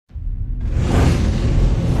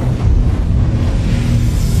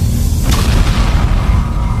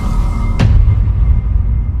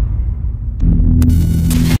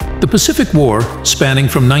Pacific War, spanning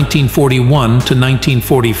from 1941 to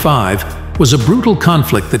 1945, was a brutal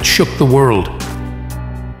conflict that shook the world.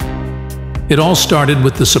 It all started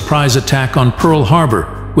with the surprise attack on Pearl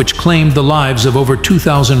Harbor, which claimed the lives of over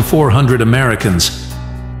 2,400 Americans.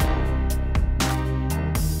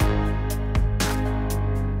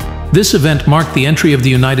 This event marked the entry of the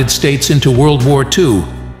United States into World War II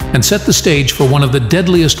and set the stage for one of the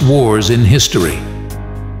deadliest wars in history.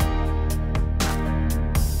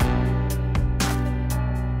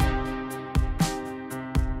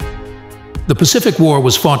 The Pacific War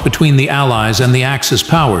was fought between the Allies and the Axis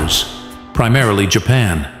powers, primarily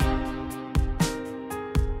Japan.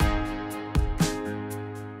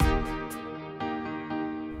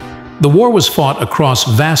 The war was fought across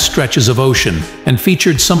vast stretches of ocean and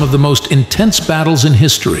featured some of the most intense battles in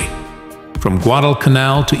history. From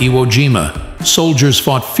Guadalcanal to Iwo Jima, soldiers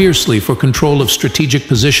fought fiercely for control of strategic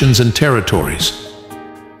positions and territories.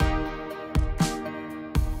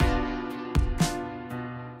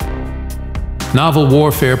 Naval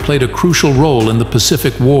warfare played a crucial role in the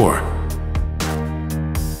Pacific War.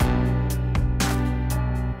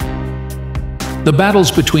 The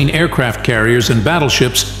battles between aircraft carriers and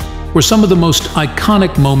battleships were some of the most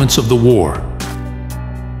iconic moments of the war.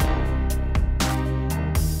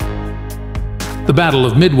 The Battle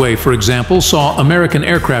of Midway, for example, saw American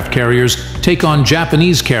aircraft carriers take on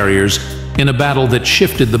Japanese carriers in a battle that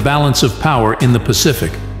shifted the balance of power in the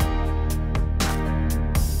Pacific.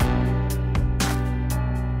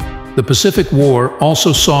 The Pacific War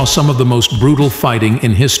also saw some of the most brutal fighting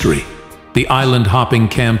in history. The island-hopping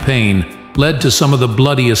campaign led to some of the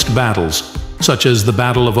bloodiest battles, such as the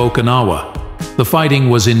Battle of Okinawa. The fighting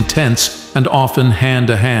was intense and often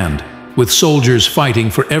hand-to-hand, with soldiers fighting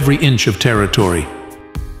for every inch of territory.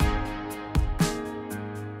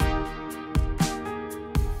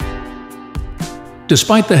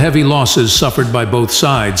 Despite the heavy losses suffered by both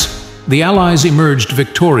sides, the Allies emerged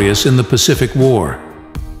victorious in the Pacific War.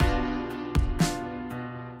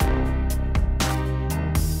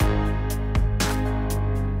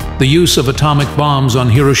 The use of atomic bombs on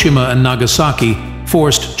Hiroshima and Nagasaki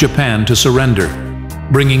forced Japan to surrender,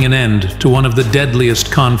 bringing an end to one of the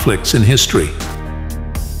deadliest conflicts in history.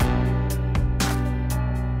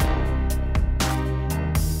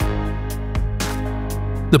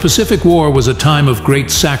 The Pacific War was a time of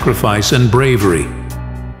great sacrifice and bravery.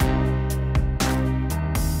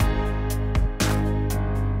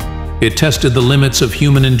 It tested the limits of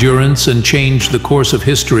human endurance and changed the course of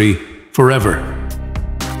history forever.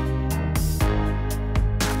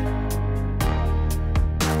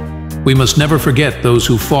 We must never forget those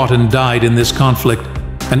who fought and died in this conflict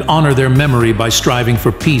and honor their memory by striving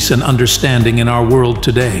for peace and understanding in our world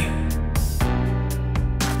today.